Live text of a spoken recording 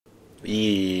It's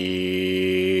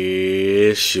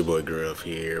your boy Griff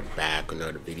here, back with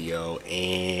another video,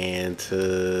 and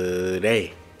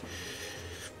today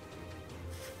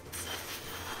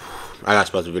I got a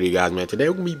special video, guys, man. Today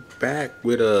we're gonna be back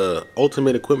with a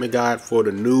ultimate equipment guide for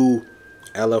the new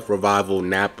LF Revival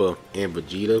NAPPA and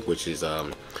VEGETA, which is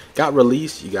got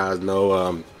released. You guys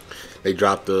know they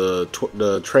dropped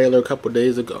the trailer a couple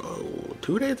days ago,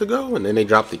 2 days ago, and then they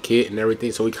dropped the kit and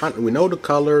everything. So we know the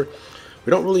color. We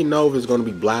don't really know if it's going to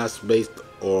be blast based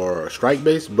or strike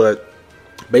based, but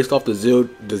based off the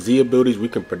Z abilities, we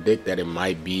can predict that it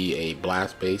might be a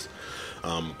blast based.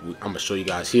 I'm gonna show you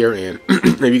guys here, and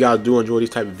if you guys do enjoy these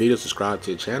type of videos, subscribe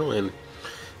to the channel and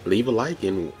leave a like,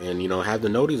 and you know, have the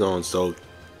noties on. So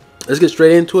let's get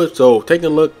straight into it. So taking a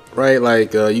look, right,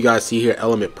 like you guys see here,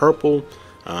 element purple.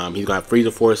 He's got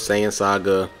Freezer Force, Saiyan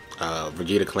Saga,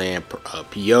 Vegeta Clan,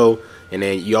 PO, and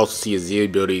then you also see his Z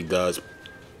ability does,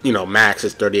 you know, max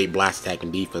is 38 blast attack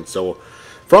and defense. So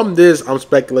from this, I'm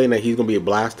speculating that he's gonna be a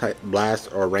blast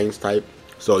or range type.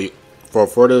 So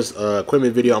for this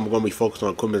equipment video, I'm gonna be focused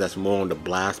on equipment that's more on the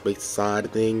blast based side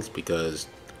of things, because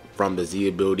from the Z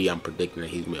ability, I'm predicting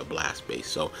that he's gonna be a blast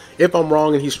based. So if I'm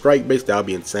wrong and he's strike based, that'll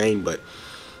be insane, but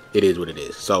it is what it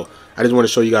is. So I just want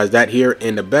to show you guys that here,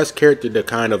 and the best character to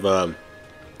kind of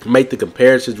make the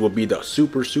comparisons will be the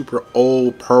super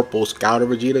old purple Scouter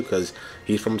Vegeta, because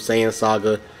he's from Saiyan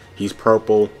Saga, he's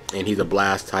purple, and he's a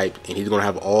blast type, and he's gonna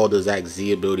have all the exact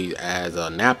Z abilities as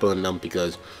NAPPA in them,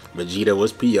 because Vegeta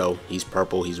was PO, he's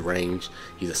purple, he's ranged,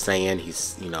 he's a Saiyan,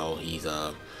 he's, you know, he's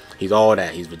all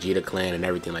that, he's Vegeta Clan and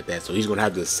everything like that. So he's gonna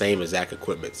have the same exact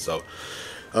equipment. So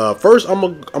first,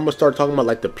 I'm gonna start talking about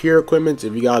like the pure equipments.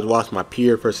 If you guys watch my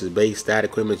pure versus base stat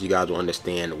equipments, you guys will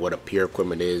understand what a pure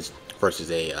equipment is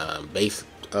versus a base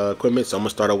equipment. So I'm gonna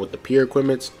start out with the pure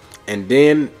equipments, and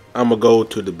then I'm gonna go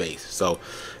to the base. So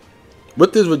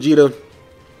with this Vegeta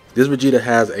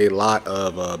has a lot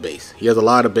of base. He has a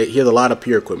lot of base. He has a lot of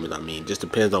pure equipment. I mean, just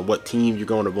depends on what team you're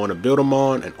going to want to build him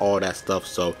on and all that stuff.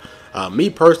 So me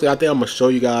personally, I think I'm gonna show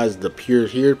you guys the pures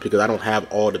here, because I don't have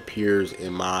all the pures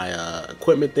in my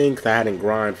equipment thing, because I hadn't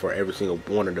grind for every single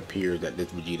one of the pures that this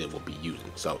Vegeta will be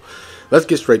using. So let's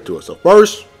get straight to it. So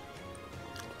first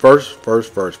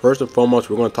and foremost,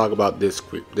 we're going to talk about this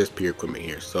pure equipment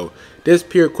here. So this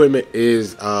pure equipment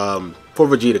is for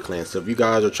Vegeta Clan. So if you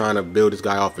guys are trying to build this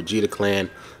guy off Vegeta Clan,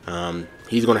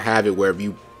 he's going to have it where if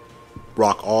you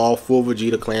rock all full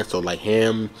Vegeta Clan, so like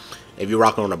him, if you're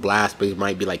rocking on a blast base,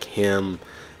 might be like him,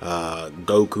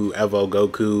 Goku, Evo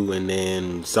Goku, and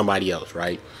then somebody else,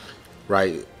 right?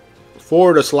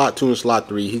 For the slot 2 and slot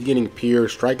 3, he's getting pure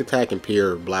strike attack and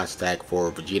pure blast attack for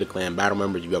Vegeta Clan battle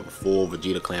members. You have a full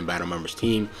Vegeta Clan battle members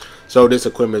team. So this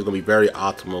equipment is going to be very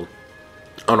optimal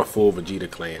on a full Vegeta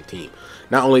Clan team.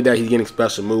 Not only that, he's getting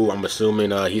special move. I'm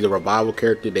assuming he's a revival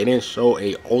character. They didn't show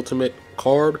a ultimate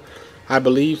card, I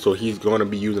believe, so he's going to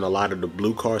be using a lot of the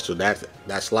blue cards. So that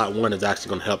slot 1 is actually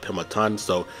going to help him a ton.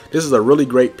 So this is a really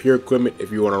great pure equipment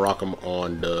if you want to rock him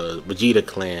on the Vegeta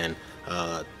Clan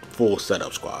full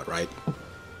setup squad, right?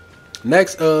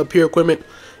 Next pure equipment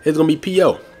is going to be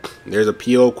PO. There's a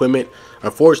PO equipment.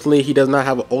 Unfortunately, he does not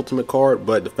have an ultimate card,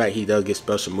 but the fact he does get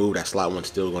special move, that slot 1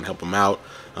 still going to help him out.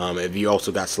 If you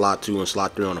also got slot 2 and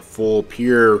slot 3 on a full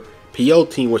pure PO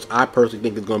team, which I personally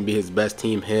think is going to be his best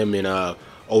team, him and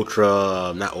Super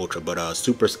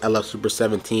LF Super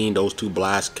 17, those 2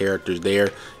 blast characters there,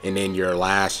 and then your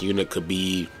last unit could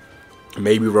be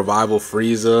maybe Revival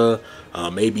Frieza,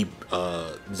 maybe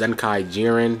Zenkai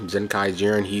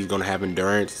Jiren. He's gonna have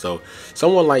endurance. So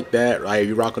someone like that, right? If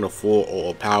you're rocking a full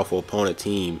or powerful opponent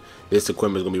team, this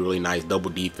equipment is gonna be really nice. Double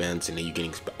defense, and then you're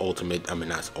getting ultimate. I mean,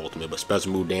 not ultimate, but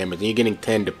special move damage. And you're getting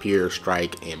 10 to pure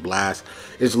strike and blast.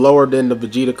 It's lower than the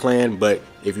Vegeta Clan, but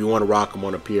if you want to rock them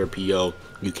on a pure PO,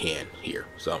 you can here.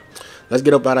 So let's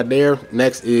get up out of there.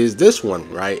 Next is this one,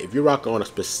 right? If you're rocking on a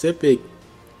specific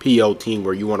PO team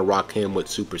where you want to rock him with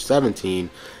Super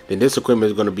 17, then this equipment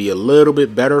is going to be a little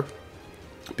bit better,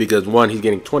 because one, he's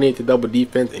getting 28 to double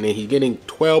defense, and then he's getting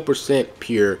 12%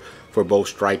 pure for both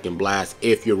strike and blast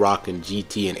if you're rocking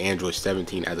GT and Android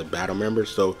 17 as a battle member.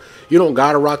 So you don't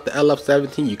gotta rock the LF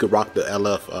 17. You could rock the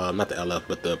LF, not the LF,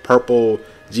 but the purple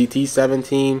GT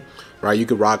 17, right? You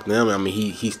could rock them. I mean,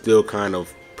 he still kind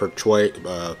of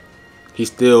he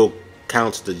still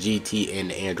counts the GT and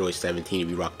the Android 17 if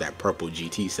you rock that purple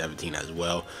GT 17 as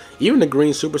well. Even the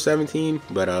green Super 17,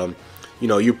 but you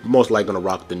know, you're most likely gonna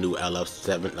rock the new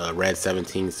LF Red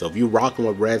 17. So if you rocking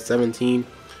with Red 17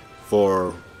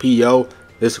 for PO,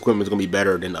 this equipment is gonna be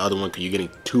better than the other one, because you're getting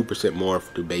 2% more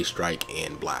for base strike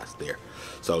and blast there.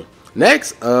 So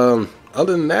next, other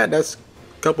than that, that's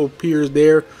a couple peers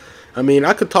there. I mean,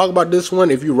 I could talk about this one.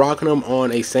 If you're rocking them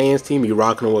on a Saiyans team, you're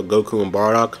rocking them with Goku and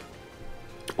Bardock,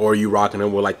 or you rocking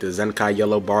them with like the Zenkai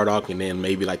Yellow Bardock, and then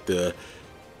maybe like the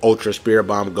Ultra Spirit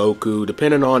Bomb Goku.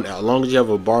 Depending on, as long as you have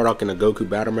a Bardock and a Goku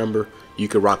battle member, you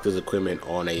can rock this equipment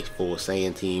on a full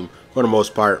Saiyan team. For the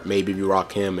most part, maybe if you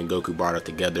rock him and Goku Bardock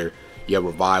together, you have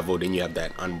Revival, then you have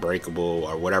that Unbreakable,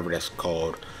 or whatever that's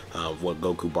called, what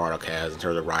Goku Bardock has in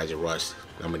terms of Rise and Rush.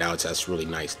 I mean, that's really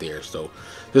nice there. So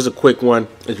this is a quick one.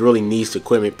 It's really niche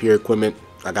equipment, pure equipment.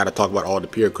 I got to talk about all the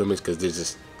pure equipments because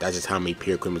that's just how many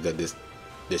pure equipment that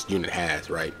this unit has,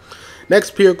 right?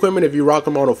 Next pure equipment, if you rock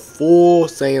them on a full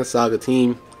Saiyan Saga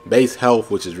team, base health,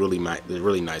 which is really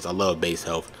nice. I love base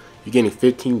health. You're getting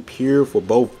 15 pure for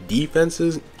both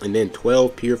defenses and then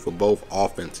 12 pure for both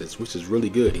offenses, which is really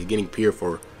good. He's getting pure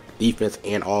for defense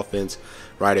and offense,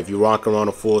 right? If you rock him on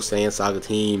a full Saiyan Saga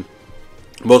team,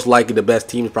 most likely the best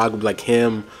team is probably like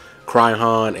him,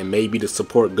 Kraihan, and maybe the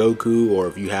support Goku, or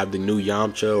if you have the new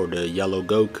Yamcha or the yellow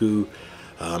Goku.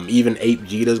 Even Ape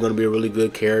Vegeta is going to be a really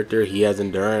good character. He has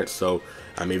endurance, so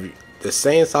I mean the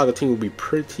Saiyan Saga team will be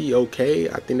pretty okay.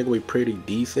 I think they're going to be pretty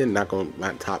decent.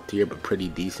 Not top tier, but pretty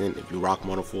decent. If you rock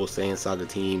him on a full Saiyan Saga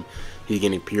team, he's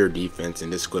getting pure defense,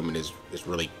 and this equipment is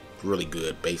really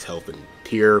good. Base health and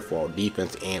pure for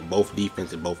defense, and both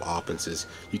offenses.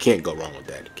 You can't go wrong with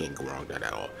that. You can't go wrong with that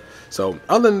at all. So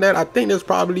other than that, I think there's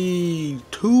probably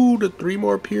 2 to 3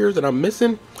 more pures that I'm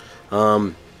missing.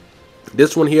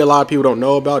 This one here, a lot of people don't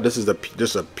know about. This is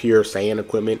just a pure Saiyan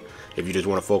equipment. If you just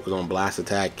want to focus on blast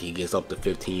attack, he gets up to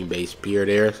 15 base pure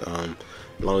there. As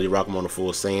long as you rock him on a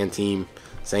full Saiyan team.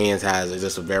 Saiyans is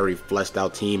just a very fleshed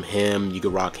out team. You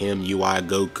can rock him, UI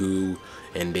Goku,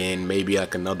 and then maybe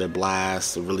like another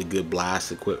blast, a really good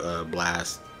blast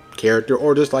character,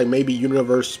 or just like maybe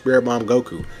Universe Spirit Bomb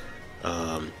Goku.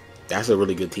 That's a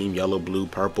really good team. Yellow, blue,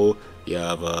 purple. You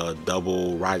have a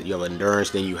double right. You have endurance,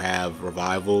 then you have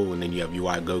revival, and then you have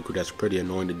UI Goku. That's pretty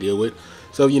annoying to deal with.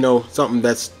 So you know, something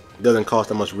that's doesn't cost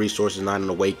that much resources, not an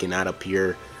awaken, not a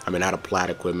pure, not a plat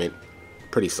equipment.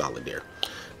 Pretty solid there.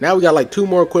 Now we got like 2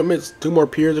 more equipments, 2 more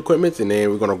pures equipments, and then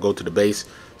we're gonna go to the base.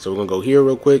 So we're gonna go here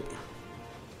real quick.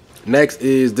 Next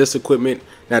is this equipment.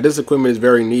 Now this equipment is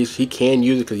very niche. He can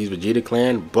use it because he's Vegeta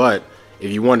Clan, but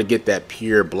if you want to get that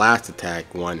pure blast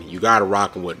attack one, you gotta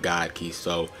rock him with God Key.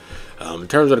 So in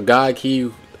terms of the God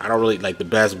Key, I don't really like the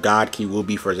best God Key will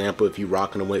be, for example, if you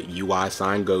rocking him with UI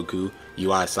Sign Goku.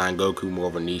 UI Sign Goku, more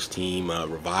of a niche team.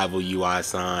 Revival UI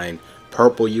Sign,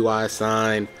 Purple UI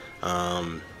Sign,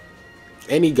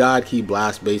 any God Key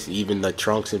blast base, even the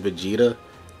Trunks and Vegeta.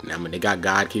 I mean, they got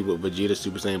God Key with Vegeta,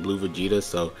 Super Saiyan Blue Vegeta.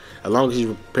 So as long as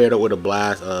he's paired up with a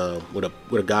blast, with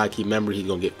a God Key member, he's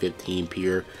gonna get 15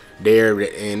 pure there.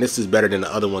 And this is better than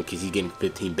the other one because he's getting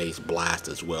 15 base blast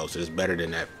as well. So it's better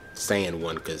than that Saiyan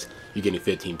one because you're getting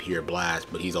 15 pure blast,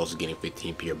 but he's also getting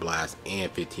 15 pure blast and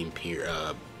 15 pure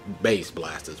base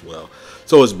blast as well.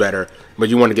 So it's better, but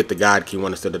you want to get the God Key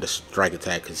one instead of the strike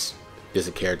attack because this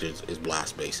character is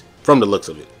blast base from the looks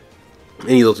of it. And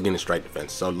he's also getting strike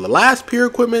defense. So the last pure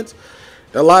equipment,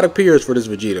 a lot of pures for this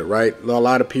Vegeta, right? A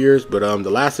lot of pures, but the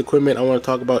last equipment I want to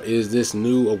talk about is this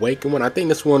new Awaken one. I think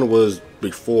this one was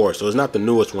before, so it's not the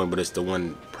newest one, but it's the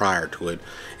one prior to it.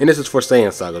 And this is for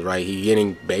Saiyan Sagas, right? He's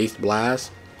getting base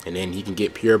blast, and then he can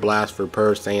get pure blast for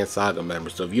per Saiyan Saga member.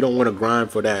 So if you don't want to grind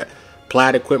for that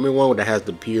plat equipment one that has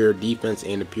the pure defense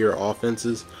and the pure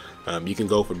offenses, you can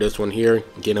go for this one here,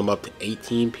 get him up to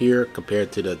 18 pure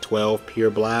compared to the 12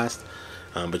 pure blast.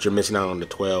 But you're missing out on the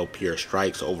 12 pure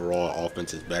strikes. Overall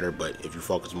offense is better, but if you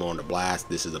focus more on the blast,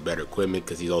 this is a better equipment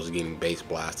because he's also getting base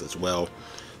blast as well.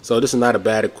 So this is not a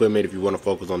bad equipment if you want to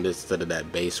focus on this instead of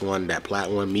that base one, that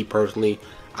plat one. Me personally,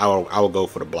 I will go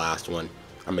for the blast one.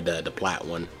 I mean the plat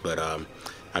one, but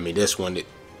I mean this one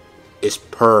it's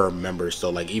per member. So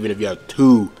like even if you have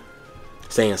 2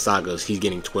 Saiyan Sagas, he's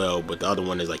getting 12, but the other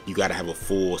one is like you got to have a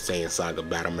full Saiyan Saga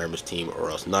battle members team,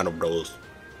 or else none of those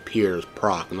peers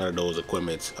proc, none of those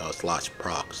equipments slots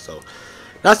proc. So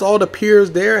that's all the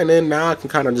peers there, and then now I can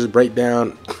kind of just break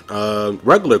down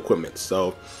regular equipment.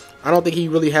 So I don't think he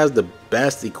really has the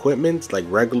best equipment, like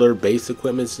regular base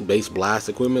equipments, base blast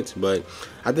equipments, but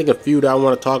I think a few that I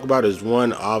want to talk about is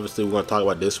one. Obviously we're going to talk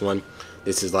about this one.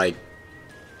 This is like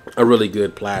a really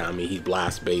good plat. I mean, he's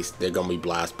blast based. They're gonna be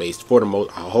blast based for the most.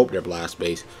 I hope they're blast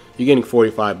based. You're getting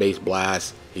 45 base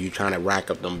blasts. If you're trying to rack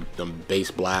up them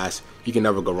base blasts, you can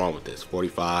never go wrong with this.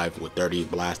 45 with 30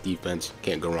 blast defense,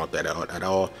 can't go wrong with that at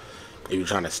all. If you're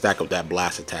trying to stack up that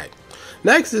blast attack.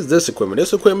 Next is this equipment.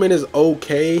 This equipment is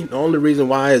okay. The only reason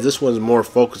why is this one's more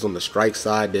focused on the strike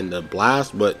side than the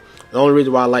blast. But the only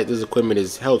reason why I like this equipment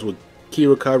is helps with key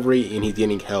recovery, and he's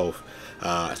getting health.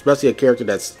 Especially a character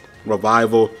that's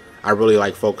Revival, I really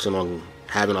like focusing on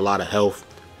having a lot of health,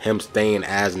 him staying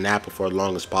as Nappa for as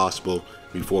long as possible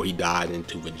before he dies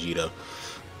into Vegeta.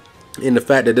 And the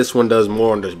fact that this one does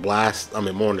more on the blast,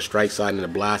 more on the strike side than the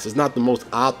blast, it's not the most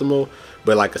optimal.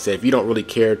 But like I said, if you don't really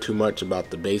care too much about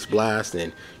the base blast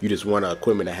and you just want an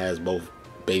equipment that has both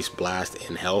base blast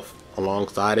and health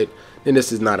alongside it, then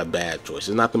this is not a bad choice.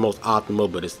 It's not the most optimal,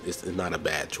 but it's not a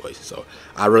bad choice. So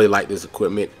I really like this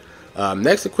equipment.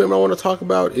 Next equipment I want to talk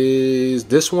about is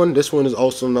this one. This one is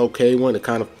also an okay one. It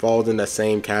kind of falls in that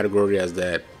same category as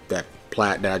that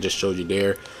plat that I just showed you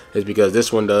there. Is because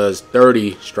this one does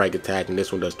 30 strike attack and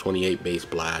this one does 28 base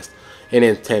blast and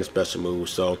then 10 special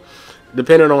moves. So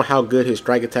depending on how good his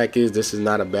strike attack is, this is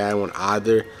not a bad one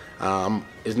either.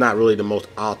 It's not really the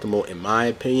most optimal in my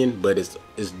opinion, but it's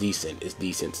decent. It's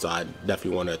decent. So I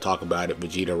definitely want to talk about it.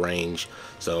 Vegeta range.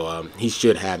 So he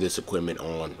should have this equipment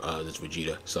on this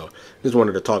Vegeta. So just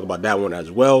wanted to talk about that one as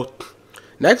well.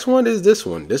 Next one is this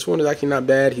one. This one is actually not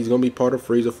bad. He's going to be part of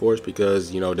Frieza Force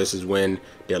because, you know, this is when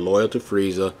they're loyal to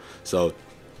Frieza. So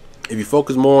if you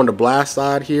focus more on the blast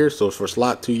side here, so for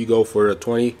slot 2 you go for the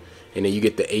 20 and then you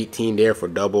get the 18 there for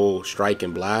double strike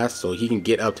and blast. So he can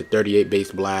get up to 38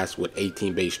 base blast with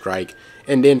 18 base strike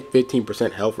and then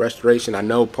 15% health restoration. I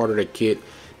know part of the kit,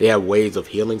 they have waves of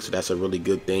healing, so that's a really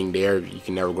good thing there. You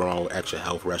can never go wrong with extra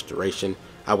health restoration.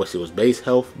 I wish it was base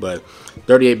health, but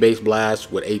 38 base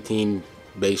blast with 18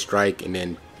 base strike and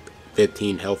then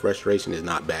 15 health restoration is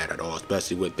not bad at all,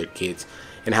 especially with their kits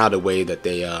and how the way that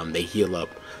they heal up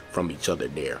from each other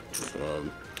there.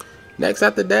 Next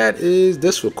after that is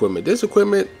this equipment. This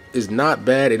equipment is not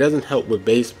bad. It doesn't help with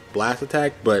base blast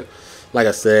attack, but like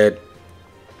I said,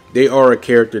 they are a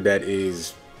character that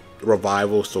is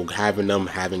revival, so having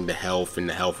the health and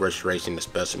the health restoration, the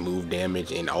special move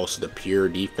damage, and also the pure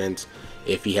defense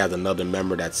if he has another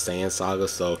member that's Saiyan Saga.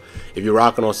 So if you're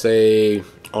rocking on, say,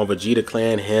 on Vegeta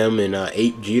Clan, him and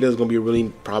 8 Vegeta is going to be really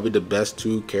probably the best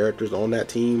 2 characters on that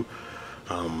team.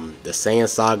 The Saiyan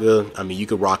Saga, you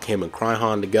could rock him and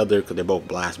Kryhan together because they're both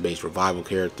blast-based revival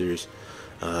characters.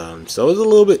 So it's a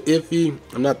little bit iffy.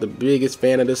 I'm not the biggest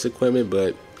fan of this equipment,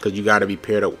 but because you got to be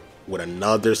paired up with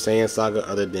another Saiyan Saga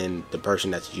other than the person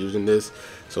that's using this.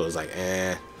 So it's like,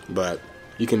 but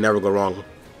you can never go wrong.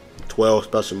 12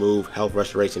 special move, health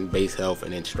restoration, base health,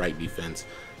 and then strike defense.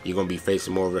 You're going to be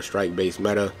facing more of a strike-based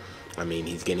meta.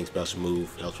 He's getting special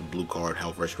move, helps with blue card,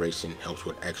 health restoration, helps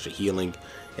with extra healing,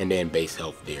 and then base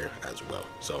health there as well.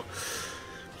 So,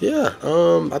 yeah,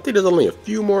 I think there's only a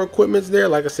few more equipments there.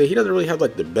 Like I said, he doesn't really have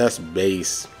like the best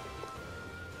base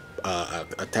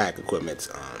attack equipments.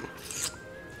 I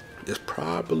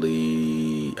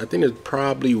think there's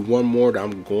probably one more that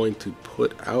I'm going to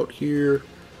put out here.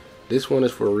 This one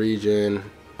is for region.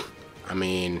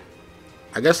 I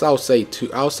guess I'll say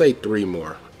 2. I'll say 3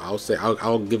 more.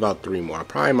 I'll give out 3 more. I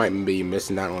probably might be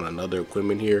missing out on another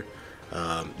equipment here.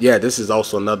 Yeah, this is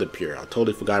also another pure. I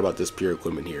totally forgot about this pure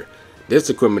equipment here. This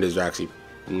equipment is actually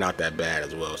not that bad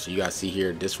as well. So you guys see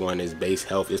here, this one is base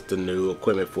health. It's the new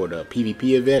equipment for the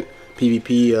PvP event,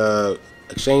 PvP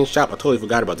exchange shop. I totally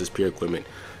forgot about this pure equipment.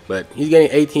 But he's getting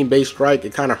 18 base strike.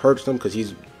 It kind of hurts them because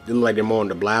he's looking like they're more on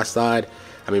the blast side.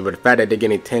 But the fact that they're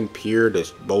getting 10 pure,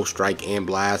 there's both strike and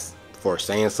blast for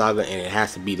Saiyan Saga, and it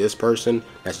has to be this person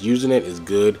that's using it, is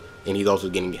good. And he's also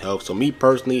getting health. So me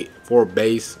personally, for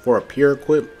a pure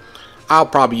equip, I'll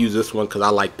probably use this one because I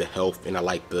like the health and I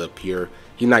like the pure.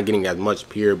 He's not getting as much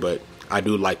pure, but I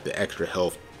do like the extra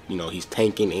health. He's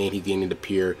tanking and he's getting the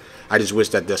pure. I just wish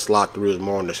that the slot 3 was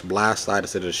more on the blast side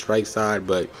instead of the strike side,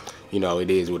 but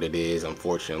it is what it is,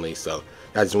 unfortunately. So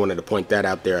I just wanted to point that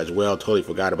out there as well. Totally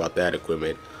forgot about that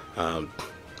equipment.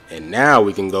 And now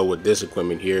we can go with this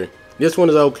equipment here. This one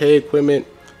is okay equipment.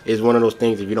 It's one of those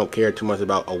things, if you don't care too much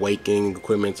about awakening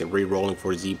equipments and re-rolling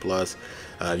for Z+,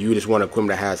 if you just want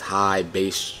equipment that has high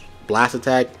base blast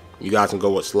attack, you guys can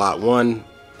go with slot 1.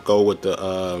 Go with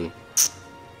the,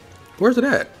 where's it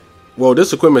at? Well,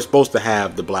 this equipment is supposed to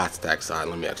have the blast attack side.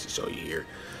 Let me actually show you here.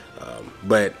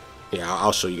 But yeah,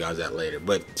 I'll show you guys that later.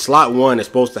 But slot 1 is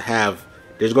supposed to have,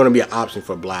 there's going to be an option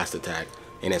for blast attack.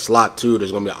 And in slot 2,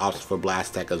 there's going to be an option for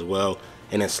blast attack as well.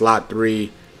 And in slot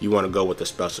 3, you want to go with the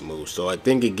special move. So I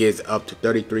think it gets up to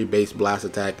 33 base blast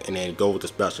attack, and then go with the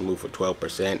special move for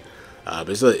 12%. But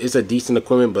it's a decent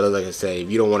equipment, but like I say,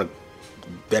 if you don't want to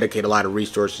dedicate a lot of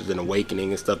resources in awakening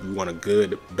and stuff, you want a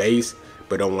good base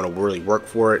but don't want to really work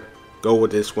for it, go with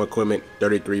this one equipment.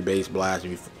 33 base blast.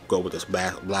 If you go with this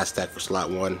blast attack for slot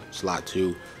 1, slot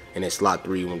 2, and then slot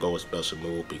 3 will go with special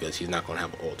move because he's not gonna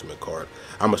have an ultimate card.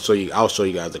 I'll show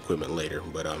you guys the equipment later,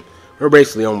 but we're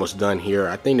basically almost done here.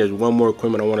 I think there's one more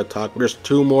equipment I want to talk. There's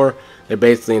two more. They're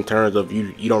basically in terms of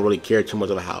you don't really care too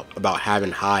much about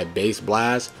having high base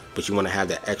blast, but you want to have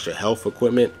that extra health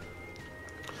equipment.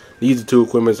 These two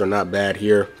equipments are not bad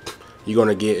here. You're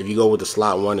gonna get, if you go with the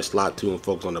slot 1 and slot 2 and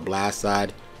focus on the blast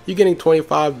side, you're getting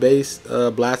 25 base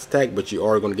blast attack, but you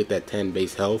are going to get that 10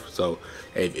 base health. So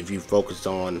if you focus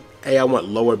on, hey, I want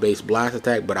lower base blast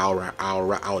attack, but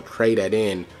I'll trade that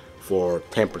in for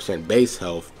 10% base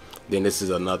health, then this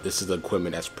is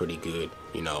equipment that's pretty good,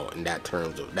 you know, in that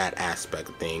terms of that aspect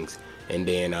of things. And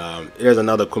then there's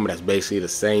another equipment that's basically the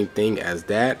same thing as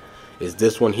that. Is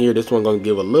this one here? This one's going to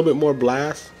give a little bit more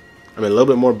blast. I mean, a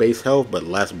little bit more base health, but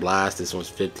less blast. This one's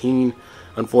 15,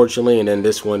 unfortunately. And then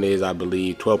this one is, I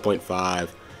believe, 12.5.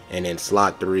 And then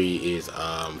slot 3 is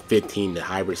 15 to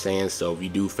hybrid Saiyans. So if you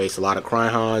do face a lot of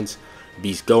Cryhans,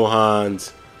 Beast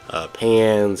Gohans,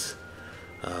 Pans,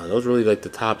 those are really like the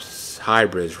top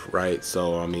hybrids, right?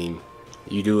 So, I mean,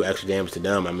 you do extra damage to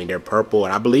them. I mean, they're purple,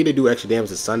 and I believe they do extra damage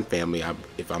to Sun Family,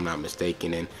 if I'm not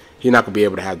mistaken. And you're not going to be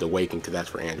able to have the Awaken because that's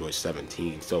for Android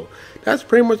 17. So that's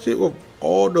pretty much it with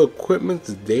all the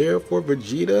equipment's there for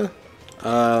Vegeta.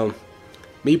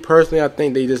 Me personally, I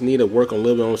think they just need to work a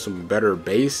little bit on some better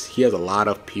base. He has a lot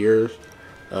of pure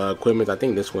equipment. I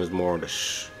think this one's more on the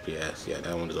yeah,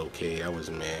 that one is okay. That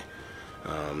was meh.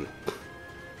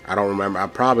 I don't remember. I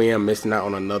probably am missing out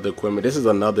on another equipment. This is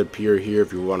another pure here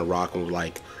if you want to rock them with,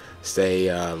 like, say,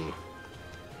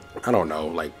 I don't know,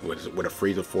 like with a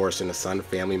Frieza Force and a Sun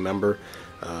Family member,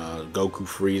 Goku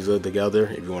Frieza together.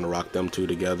 If you want to rock them two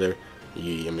together, I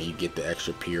mean, you get the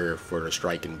extra pure for the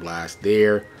strike and blast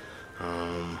there.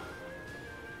 And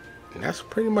that's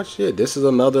pretty much it. This is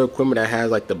another equipment that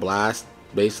has like the blast,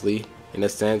 basically, in a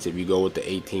sense. If you go with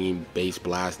the 18 base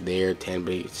blast there, 10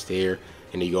 base there,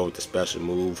 and then you go with the special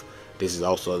move, this is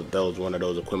also one of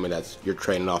those equipment that's you're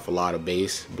trading off a lot of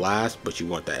base blast, but you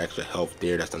want the extra health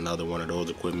there. That's another one of those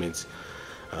equipments.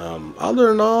 Other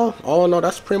than all in all,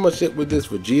 that's pretty much it with this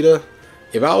Vegeta.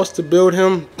 If I was to build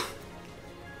him,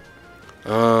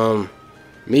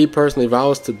 me personally, if I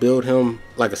was to build him,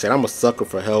 like I said, I'm a sucker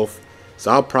for health,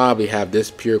 so I'll probably have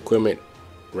this pure equipment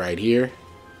right here.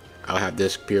 I'll have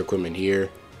this pure equipment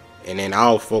here, and then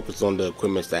I'll focus on the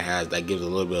equipments that gives a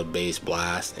little bit of base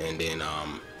blast, and then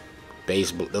a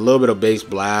little bit of base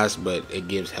blast, but it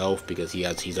gives health because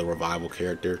he's a revival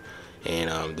character.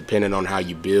 And depending on how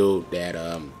you build that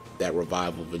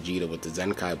revival Vegeta with the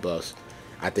Zenkai buffs,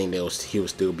 I think he'll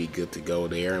still be good to go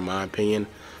there, in my opinion.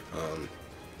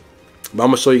 But I'm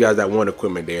gonna show you guys that one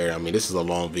equipment there. I mean, this is a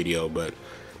long video, but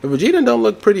the Vegeta don't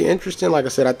look pretty interesting. Like I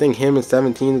said, I think him and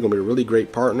 17 is gonna be a really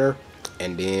great partner.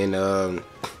 And then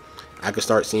I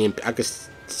could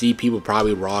see people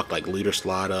probably rock like leader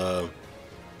slot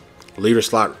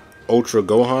Ultra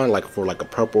Gohan, like for like a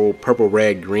purple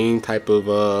red green type of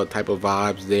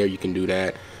vibes there. You can do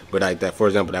that. But like that, for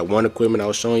example, that one equipment I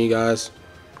was showing you guys,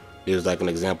 there's like an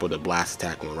example of the blast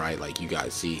attack one, right? Like you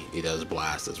guys see, it does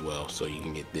blast as well, so you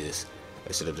can get this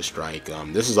instead of the strike.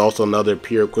 This is also another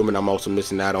pure equipment I'm also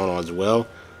missing out on as well.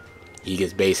 He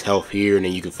gets base health here, and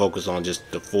then you can focus on just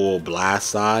the full blast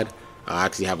side. I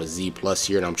actually have a Z plus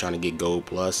here, and I'm trying to get gold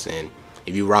plus. And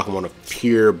if you rock him on a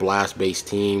pure blast based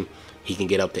team, he can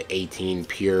get up to 18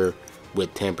 pure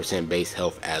with 10% base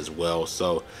health as well.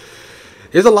 So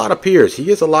there's a lot of peers. He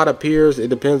gets a lot of peers. It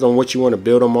depends on what you want to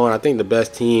build him on. I think the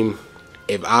best team,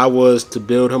 if I was to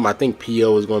build him, I think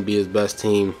PO is going to be his best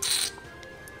team.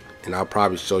 And I'll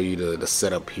probably show you the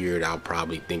setup here that I'm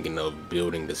probably thinking of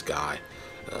building this guy.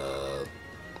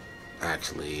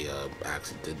 Actually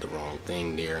did the wrong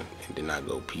thing there and did not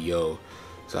go PO.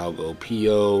 So I'll go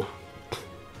PO.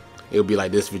 It'll be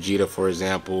like this Vegeta, for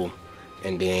example.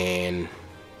 And then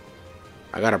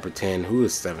I gotta pretend, who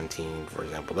is 17, for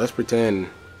example? Let's pretend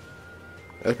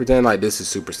like this is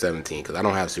Super 17, because I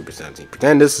don't have Super 17.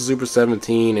 Pretend this is Super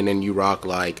 17, and then you rock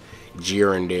like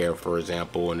Jiren there, for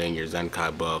example, and then your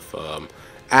Zenkai buff.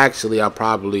 Actually, I'll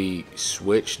probably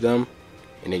switch them,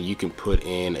 and then you can put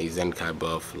in a Zenkai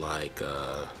buff like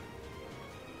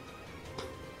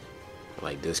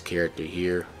this character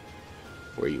here.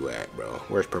 Where you at, bro?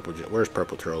 Where's purple Trolls? Where's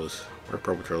purple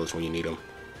Trolls when you need them?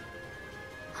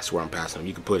 I swear I'm passing him.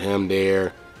 You can put him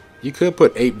there. You could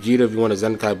put Ape Vegeta if you want a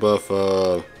Zenkai buff.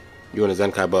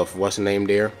 What's the name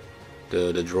there?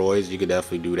 The droids. You could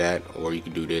definitely do that, or you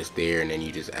could do this there, and then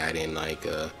you just add in like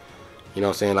you know what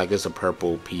I'm saying, like this a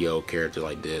purple PO character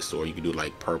like this, or you could do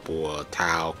like purple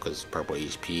Tau, because purple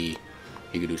HP.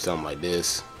 You could do something like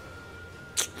this.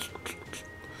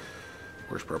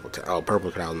 Where's Purple Towel? Oh,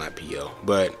 Purple Towel, not PO.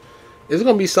 But it's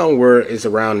gonna be something where it's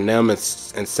around them and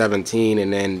 17,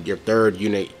 and then your third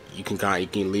unit you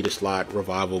can lead a slot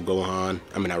Revival Gohan.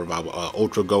 I mean not Revival,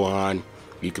 Ultra Gohan.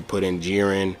 You could put in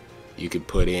Jiren. You could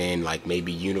put in like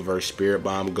maybe Universe Spirit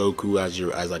Bomb Goku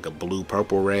as like a blue,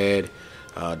 purple, red.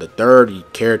 The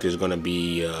third character is gonna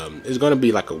be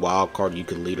like a wild card. You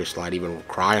can lead or slide even with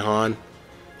Cryhon.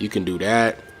 You can do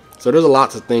that. So there's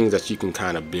lots of things that you can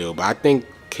kind of build. But I think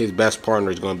his best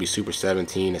partner is going to be Super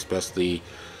 17, especially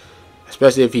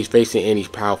if he's facing any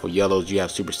powerful yellows. You have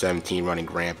Super 17 running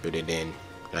rampant, and then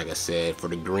like I said, for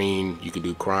the green you could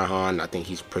do Cryhon. I think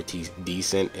he's pretty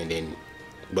decent, and then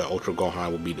but Ultra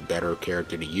Gohan would be the better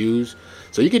character to use.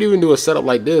 So you could even do a setup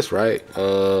like this, right?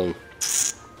 Nah,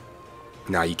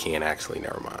 you can't actually.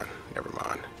 Never mind.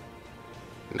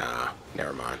 Nah,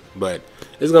 never mind. But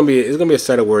it's gonna be a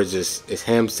setup where it's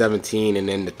him 17, and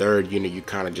then the third unit you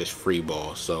kind of just free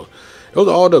ball. So those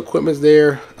are all the equipments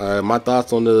there. My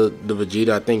thoughts on the Vegeta.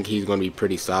 I think he's gonna be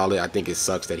pretty solid. I think it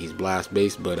sucks that he's blast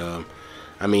based, but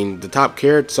I mean,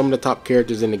 some of the top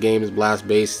characters in the game is blast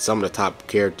based. Some of the top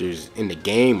characters in the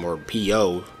game are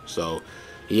PO. So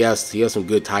he has some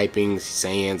good typings,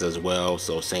 Saiyans as well.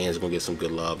 So Saiyan's gonna get some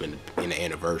good love in the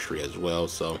anniversary as well.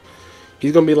 So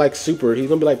he's gonna be like Super. He's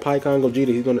gonna be like Pycon Gogeta.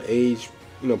 He's gonna age,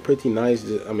 pretty nice.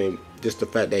 I mean, just the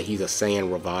fact that he's a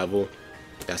Saiyan revival,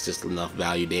 that's just enough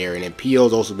value there. And then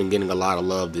PO's also been getting a lot of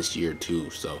love this year too.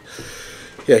 So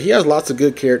yeah, he has lots of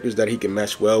good characters that he can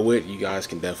mesh well with. You guys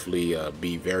can definitely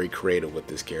be very creative with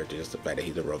this character, just the fact that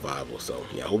he's a revival. So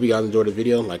yeah, I hope you guys enjoyed the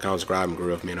video. Like, comment, subscribe, and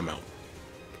grow up, man. I'm out.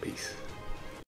 Peace.